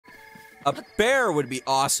A bear would be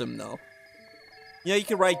awesome, though. You know, you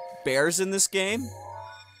can ride bears in this game.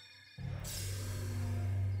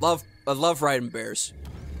 I love riding bears.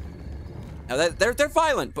 Now they're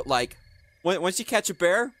violent, but like, once you catch a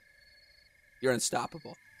bear, you're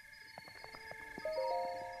unstoppable.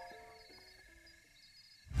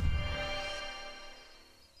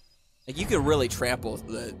 Like, you can really trample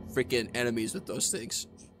the freaking enemies with those things.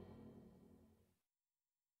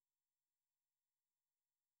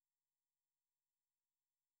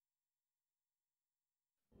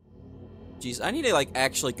 Jeez, I need to, like,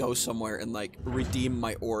 actually go somewhere and, like, redeem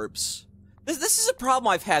my orbs. This is a problem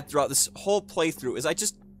I've had throughout this whole playthrough, is I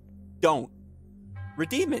just don't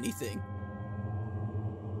redeem anything.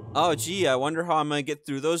 Oh, gee, I wonder how I'm gonna get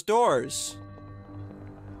through those doors.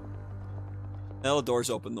 The doors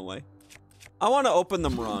open the way. I want to open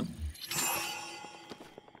them wrong.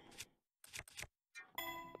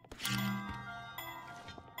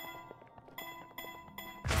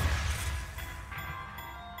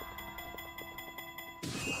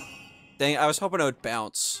 Dang, I was hoping it would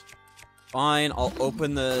bounce. Fine, I'll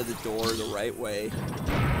open the door the right way.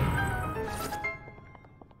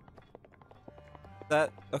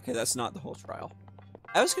 Okay, that's not the whole trial.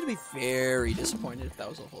 I was gonna be very disappointed if that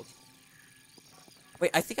was a whole...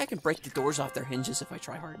 Wait, I think I can break the doors off their hinges if I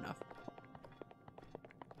try hard enough.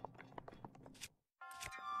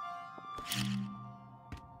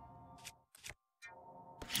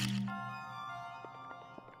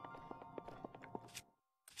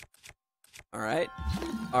 Alright.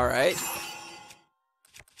 Alright.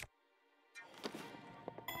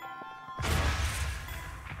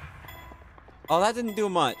 Oh, that didn't do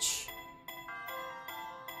much.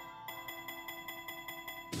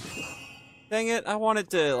 Dang it, I wanted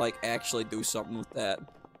to, like, actually do something with that.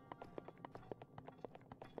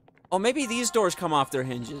 Oh, maybe these doors come off their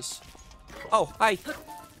hinges. Oh, hi.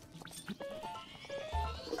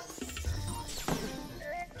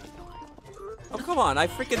 Oh, come on, I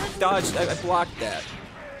freaking dodged, I blocked that.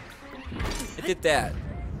 I did that.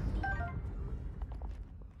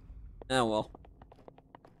 Oh, well.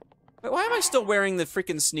 Wait, why am I still wearing the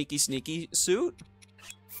freaking sneaky suit?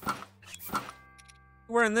 I'm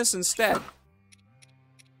wearing this instead.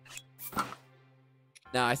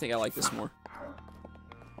 Nah, I think I like this more.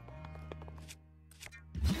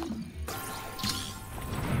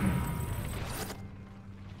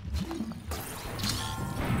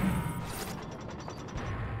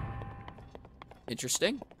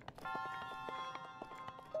 Interesting.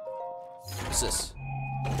 What's this?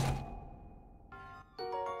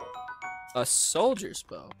 A soldier's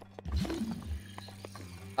bow.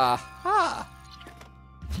 Aha!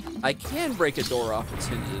 I can break a door off its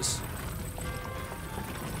hinges.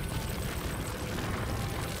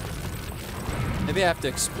 Maybe I have to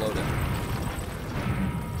explode it.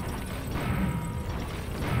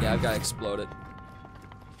 Yeah, I've got to explode it.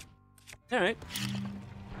 Alright.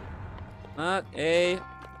 Not a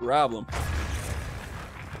problem.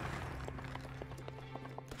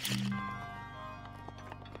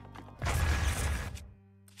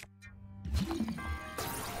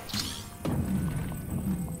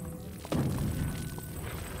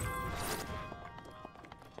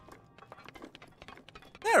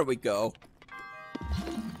 There we go.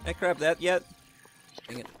 Did I grab that yet?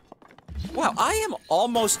 Dang it. Wow, I am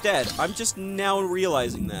almost dead. I'm just now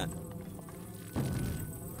realizing that.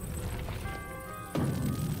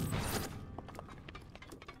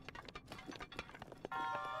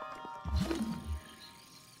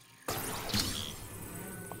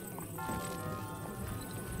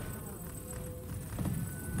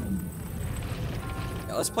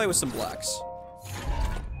 Yeah, let's play with some blocks.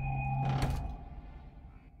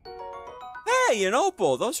 Hey, an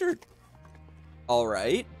opal! Those are...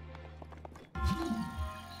 alright.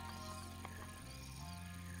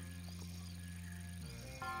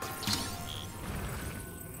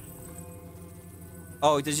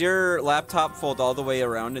 Oh, does your laptop fold all the way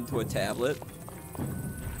around into a tablet?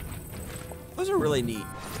 Those are really neat.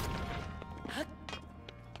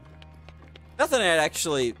 Nothing I'd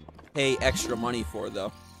actually pay extra money for,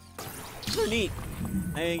 though. They're neat.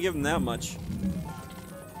 I ain't give them that much.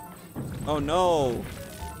 Oh no!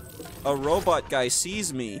 A robot guy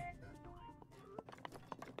sees me.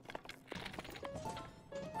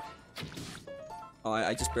 Oh,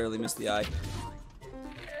 I just barely missed the eye.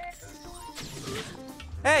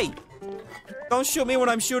 Hey! Don't shoot me when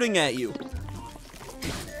I'm shooting at you.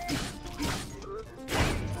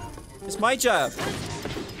 It's my job.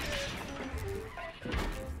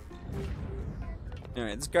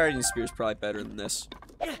 Alright, this Guardian Spear is probably better than this.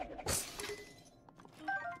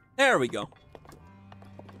 There we go.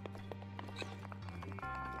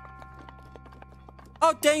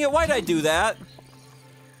 Oh, dang it, why'd I do that?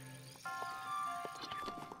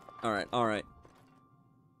 Alright, alright.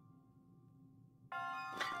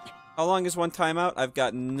 How long is one timeout? I've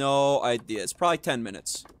got no idea. It's probably 10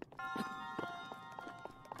 minutes.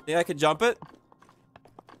 Think I could jump it?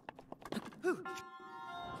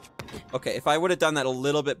 Okay, if I would have done that a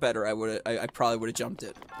little bit better, I probably would have jumped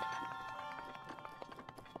it.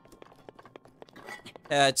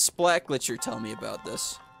 Had Splat Glitcher tell me about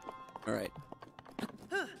this. Alright.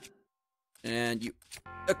 And you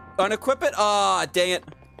unequip it? Ah, dang it.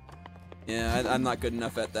 Yeah, I'm not good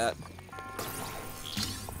enough at that.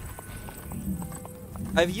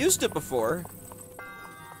 I've used it before.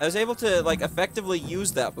 I was able to, like, effectively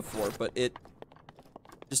use that before, but it...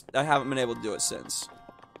 I haven't been able to do it since.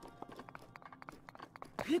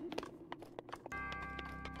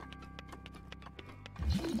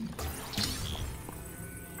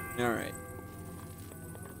 Alright.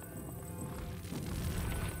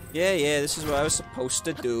 Yeah, this is what I was supposed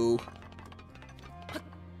to do.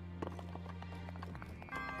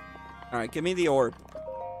 Alright, give me the orb.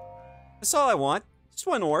 That's all I want. Just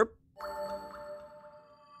one orb.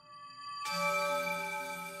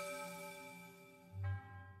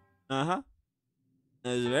 Uh-huh. That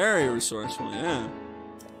was very resourceful, yeah.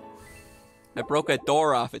 I broke a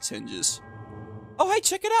door off its hinges. Oh, hey,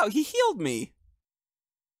 check it out. He healed me.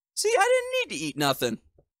 See, I didn't need to eat nothing.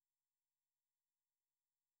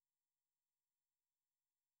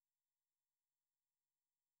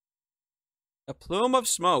 A plume of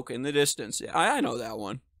smoke in the distance. Yeah, I know that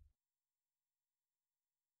one.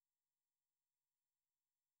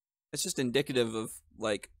 It's just indicative of,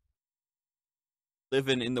 like,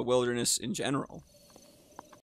 living in the wilderness in general.